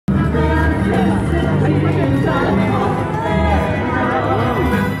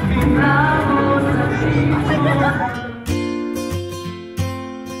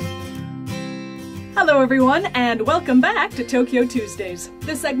Hello everyone, and welcome back to Tokyo Tuesdays,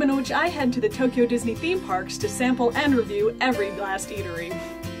 the segment in which I head to the Tokyo Disney theme parks to sample and review every last eatery.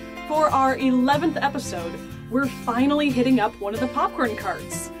 For our 11th episode, we're finally hitting up one of the popcorn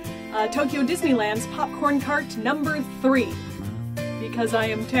carts. Tokyo Disneyland's popcorn cart number 3, because I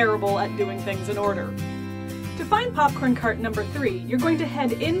am terrible at doing things in order. To find popcorn cart number 3, you're going to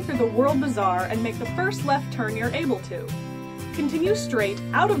head in through the World Bazaar and make the first left turn you're able to. Continue straight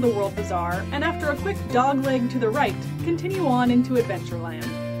out of the World Bazaar, and after a quick dogleg to the right, continue on into Adventureland.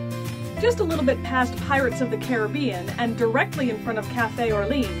 Just a little bit past Pirates of the Caribbean, and directly in front of Cafe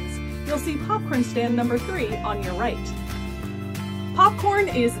Orleans, you'll see popcorn stand number 3 on your right. Popcorn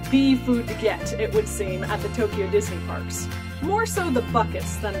is the food to get, it would seem, at the Tokyo Disney parks. More so the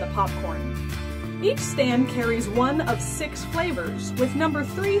buckets than the popcorn. Each stand carries one of 6 flavors, with number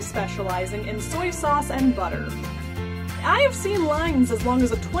 3 specializing in soy sauce and butter. I have seen lines as long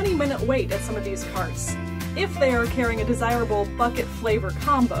as a 20-minute wait at some of these carts, if they are carrying a desirable bucket flavor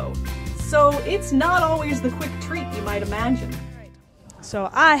combo, so it's not always the quick treat you might imagine.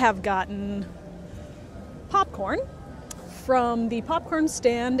 So I have gotten popcorn from the popcorn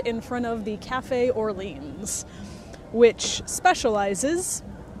stand in front of the Cafe Orleans, which specializes,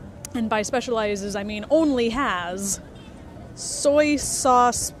 and by specializes I mean only has, soy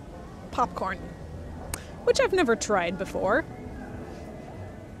sauce popcorn, which I've never tried before.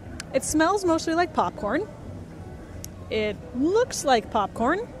 It smells mostly like popcorn. It looks like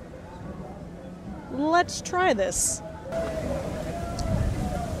popcorn. Let's try this.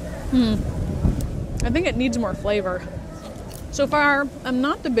 I think it needs more flavor. So far, I'm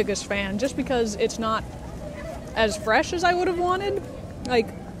not the biggest fan, just because it's not as fresh as I would have wanted. I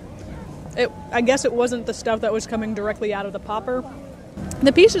guess it wasn't the stuff that was coming directly out of the popper.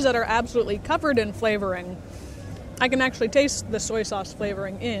 The pieces that are absolutely covered in flavoring, I can actually taste the soy sauce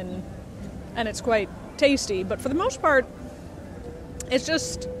flavoring in, and it's quite tasty, but for the most part, it's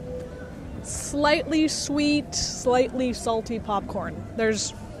just slightly sweet, slightly salty popcorn.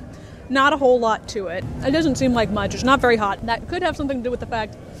 There's not a whole lot to it. It doesn't seem like much. It's not very hot. That could have something to do with the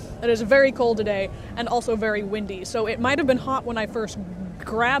fact that it's very cold today and also very windy, so it might have been hot when I first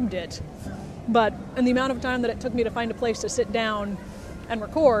grabbed it, but in the amount of time that it took me to find a place to sit down and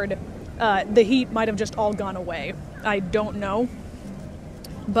record, the heat might have just all gone away. I don't know.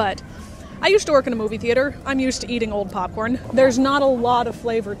 But I used to work in a movie theater. I'm used to eating old popcorn. There's not a lot of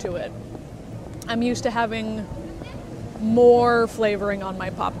flavor to it. I'm used to having more flavoring on my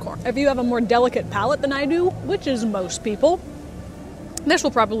popcorn. If you have a more delicate palate than I do, which is most people, this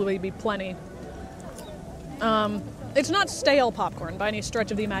will probably be plenty. It's not stale popcorn by any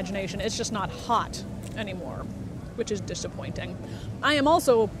stretch of the imagination. It's just not hot anymore, which is disappointing. I am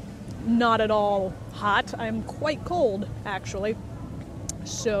also not at all hot. I'm quite cold, actually.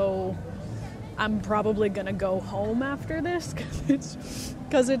 So I'm probably gonna go home after this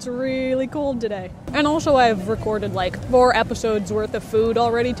because it's really cold today. And also I've recorded like 4 episodes worth of food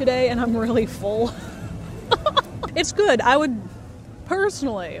already today, and I'm really full. It's good. I would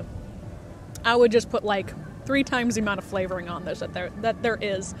just put like 3 times the amount of flavoring on this that there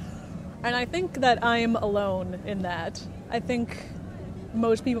is. And I think that I'm alone in that. I think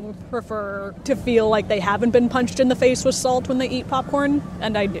most people prefer to feel like they haven't been punched in the face with salt when they eat popcorn,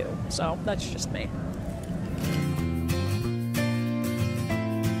 and I do. So that's just me.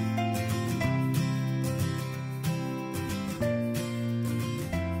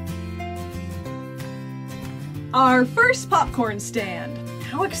 Our first popcorn stand.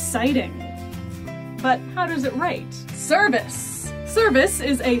 How exciting. But how does it rate? Service. Service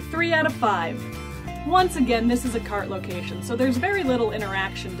is a 3 out of 5. Once again, this is a cart location, so there's very little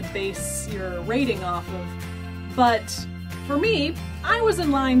interaction to base your rating off of. But for me, I was in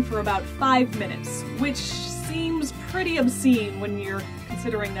line for about 5 minutes, which seems pretty obscene when you're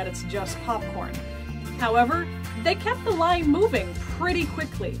considering that it's just popcorn. However, they kept the line moving pretty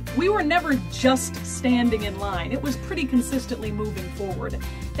quickly. We were never just standing in line. It was pretty consistently moving forward.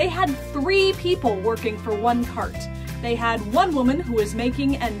 They had 3 people working for one cart. They had one woman who was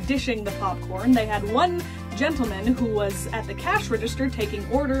making and dishing the popcorn, they had one gentleman who was at the cash register taking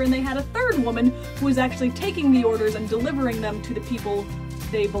order, and they had a 3rd woman who was actually taking the orders and delivering them to the people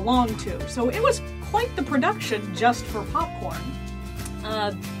they belonged to. So it was quite the production just for popcorn.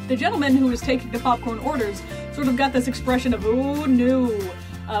 The gentleman who was taking the popcorn orders sort of got this expression of, "Oh no,"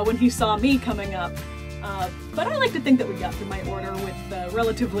 when he saw me coming up. But I like to think that we got through my order with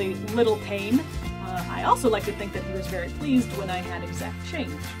relatively little pain. I also like to think that he was very pleased when I had exact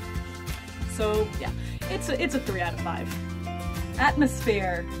change. So yeah, it's a 3 out of 5.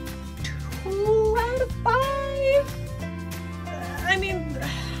 Atmosphere, 2 out of 5? I mean,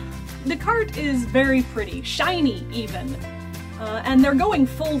 The cart is very pretty, shiny even, and they're going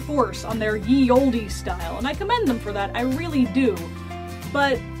full force on their ye olde style, and I commend them for that, I really do.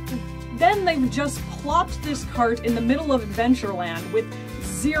 But then they've just plopped this cart in the middle of Adventureland with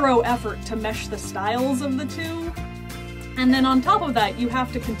zero effort to mesh the styles of the two. And then on top of that, you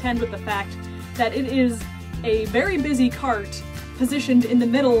have to contend with the fact that it is a very busy cart positioned in the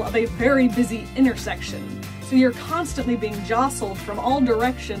middle of a very busy intersection. So you're constantly being jostled from all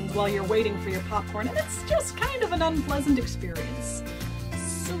directions while you're waiting for your popcorn, and it's just kind of an unpleasant experience.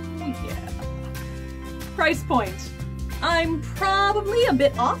 So yeah. Price point. I'm probably a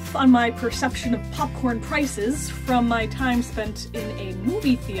bit off on my perception of popcorn prices from my time spent in a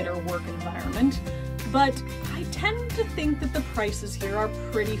movie theater work environment, but I tend to think that the prices here are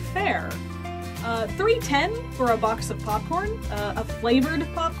pretty fair. $3.10 for a box of popcorn, a flavored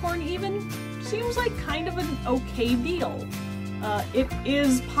popcorn even, seems like kind of an okay deal. It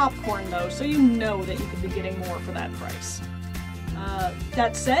is popcorn though, so you know that you could be getting more for that price.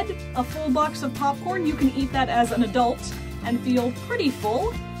 That said, a full box of popcorn, you can eat that as an adult and feel pretty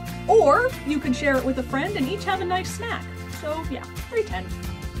full, or you could share it with a friend and each have a nice snack. So yeah, $3.10.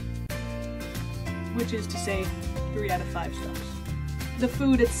 Which is to say, 3 out of 5 stars. The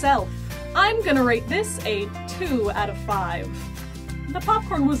food itself. I'm gonna rate this a 2 out of 5. The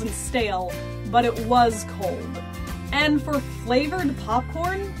popcorn wasn't stale, but it was cold. And for flavored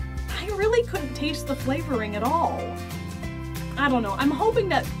popcorn, I really couldn't taste the flavoring at all. I don't know, I'm hoping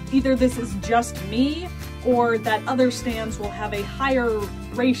that either this is just me, or that other stands will have a higher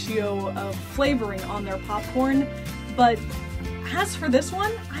ratio of flavoring on their popcorn, but as for this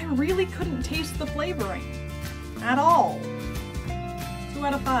one, I really couldn't taste the flavoring. At all. 2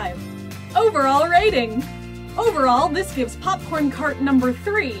 out of 5. Overall rating! Overall, this gives Popcorn Cart number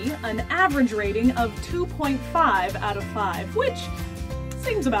 3 an average rating of 2.5 out of 5, which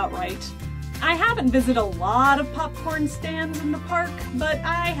seems about right. I haven't visited a lot of popcorn stands in the park, but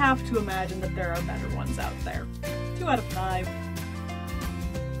I have to imagine that there are better ones out there. 2 out of 5.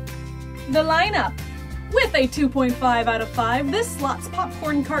 The lineup. With a 2.5 out of 5, this slots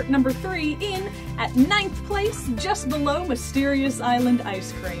Popcorn Cart number 3 in at 9th place, just below Mysterious Island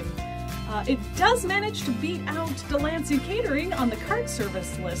Ice Cream. It does manage to beat out Delancey Catering on the cart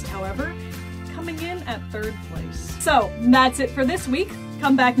service list, however, coming in at 3rd place. So, that's it for this week.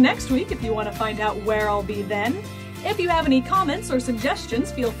 Come back next week if you want to find out where I'll be then. If you have any comments or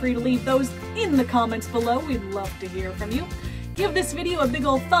suggestions, feel free to leave those in the comments below. We'd love to hear from you. Give this video a big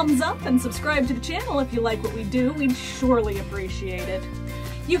ol' thumbs up and subscribe to the channel if you like what we do. We'd surely appreciate it.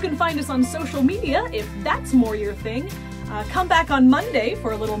 You can find us on social media if that's more your thing. Come back on Monday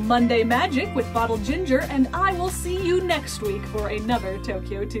for a little Monday magic with Bottled Ginger, and I will see you next week for another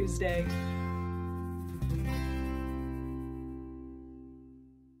Tokyo Tuesday.